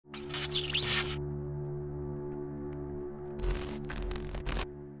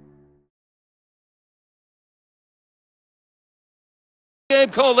Game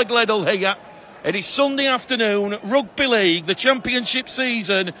called the Gleddle here. It is Sunday afternoon, Rugby League, the Championship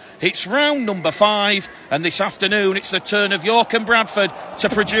season. It's round number 5, and this afternoon it's the turn of York and Bradford to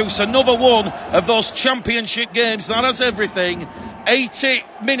produce another one of those Championship games that has everything. 80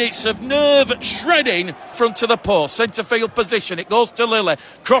 minutes of nerve shredding front of the post, centre field position. It goes to Lily.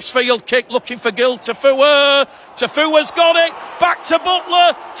 Crossfield kick looking for Gill. Tafua. Tafua's got it. Back to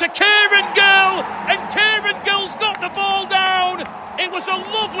Butler. To Kieran Gill. And Kieran Gill's got the ball down. It was a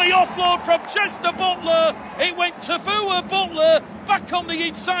lovely offload from Chester Butler. It went Tafua Butler back on the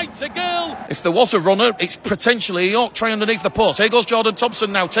inside to Gill. If there was a runner, it's potentially a York try underneath the post. Here goes Jordan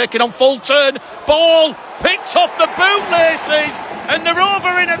Thompson now, taking on full turn. Ball picked off the bootlaces, and they're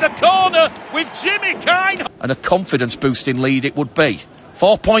over in at the corner with Jimmy Kine. And a confidence-boosting lead it would be.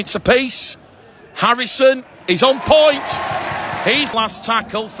 4 points apiece. Harrison is on point. He's last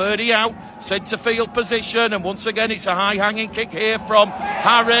tackle, 30 out, centre field position, and once again it's a high hanging kick here from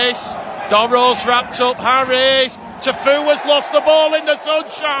Harris. Dorro's wrapped up Harris. Tafua's lost the ball in the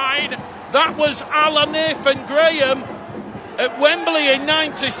sunshine. That was Alan Nathan Graham at Wembley in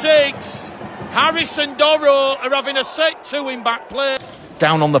 '96. Harris and Dorro are having a set 2 in back play.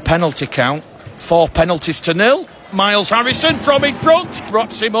 Down on the penalty count, 4 penalties to 0. Miles Harrison from in front,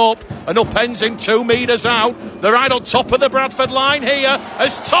 wraps him up and upends him 2 metres out. They're right on top of the Bradford line here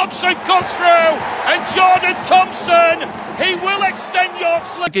as Thompson cuts through, and Jordan Thompson, he will extend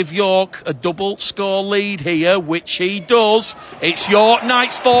York's lead. Give York a double score lead here, which he does. It's York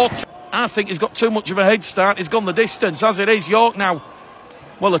Knights 4. I think he's got too much of a head start. He's gone the distance. As it is, York now.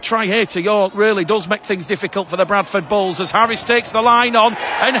 Well, a try here to York really does make things difficult for the Bradford Bulls as Harris takes the line on,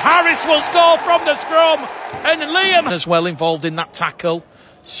 and Harris will score from the scrum. And Liam as well involved in that tackle.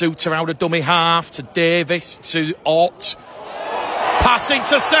 Suter out of dummy half to Davis to Ott. Pass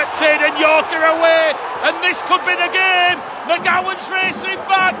intercepted, and York are away, and this could be the game. McGowan's racing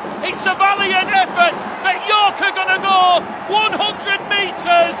back. It's a valiant effort, but York are going to go 100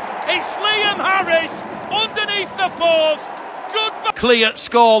 metres. It's Liam Harris underneath the post. Good clear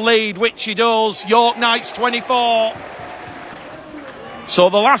score lead, which he does. York Knights 24. So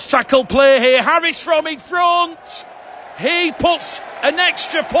the last tackle play here, Harris from in front. He puts an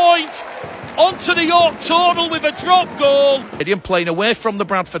extra point onto the York total with a drop goal. Playing away from the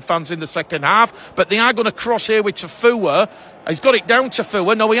Bradford fans in the second half, but they are going to cross here with Tafua. He's got it down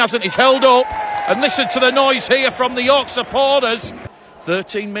Tafua. No, he hasn't. He's held up. And listen to the noise here from the York supporters.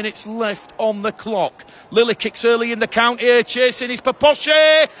 13 minutes left on the clock. Lily kicks early in the count here, chasing his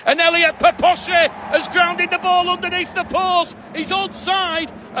Paposhe, and Elliot Paposhe has grounded the ball underneath the post. He's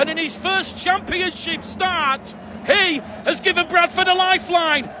onside, and in his first championship start, he has given Bradford a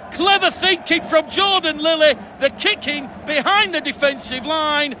lifeline. Clever thinking from Jordan Lilly, the kicking behind the defensive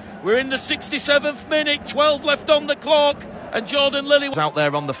line. We're in the 67th minute, 12 left on the clock, and Jordan Lilly was out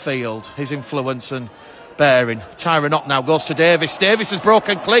there on the field. His influence and bearing. Tyron Ott now goes to Davis. Davis has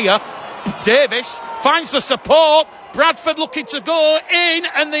broken clear. Davis finds the support. Bradford looking to go in,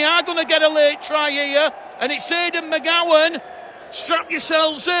 and they are going to get a late try here. And it's Aidan McGowan. Strap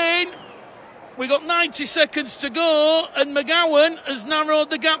yourselves in. We got 90 seconds to go, and McGowan has narrowed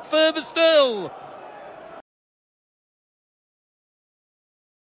the gap further still.